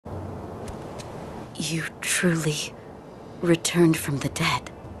You truly returned from the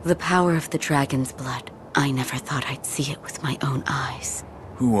dead. The power of the dragon's blood. I never thought I'd see it with my own eyes.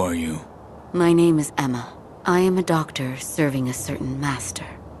 Who are you? My name is Emma. I am a doctor serving a certain master.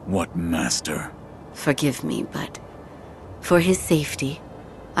 What master? Forgive me, but for his safety,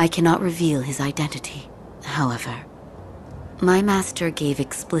 I cannot reveal his identity. However, my master gave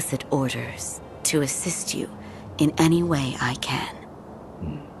explicit orders to assist you in any way I can.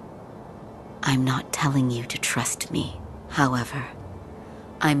 I'm not telling you to trust me. However,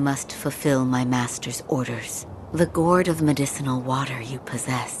 I must fulfill my master's orders. The gourd of medicinal water you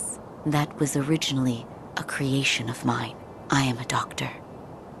possess, that was originally a creation of mine. I am a doctor,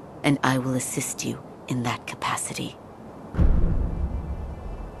 and I will assist you in that capacity.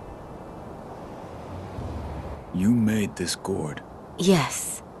 You made this gourd?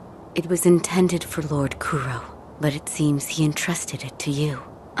 Yes. It was intended for Lord Kuro, but it seems he entrusted it to you.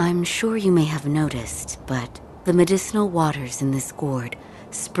 I'm sure you may have noticed, but the medicinal waters in this gourd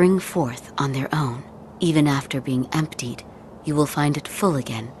spring forth on their own. Even after being emptied, you will find it full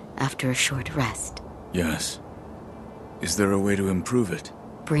again after a short rest. Yes. Is there a way to improve it?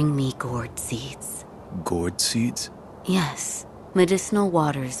 Bring me gourd seeds. Gourd seeds? Yes. Medicinal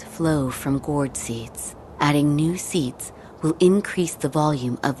waters flow from gourd seeds. Adding new seeds will increase the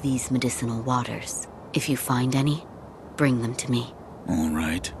volume of these medicinal waters. If you find any, bring them to me. All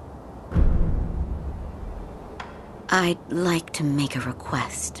right. I'd like to make a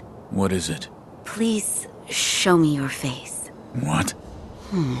request. What is it? Please show me your face. What?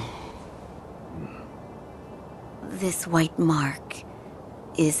 This white mark,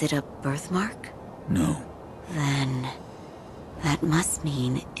 is it a birthmark? No. Then that must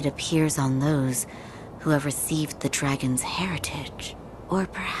mean it appears on those who have received the dragon's heritage. Or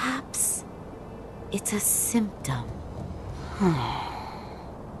perhaps it's a symptom.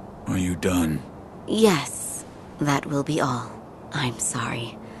 Are you done? Yes, that will be all. I'm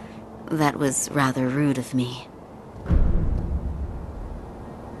sorry. That was rather rude of me.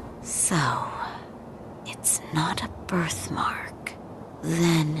 So, it's not a birthmark.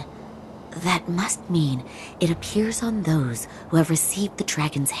 Then, that must mean it appears on those who have received the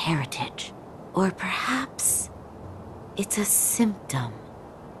dragon's heritage. Or perhaps it's a symptom.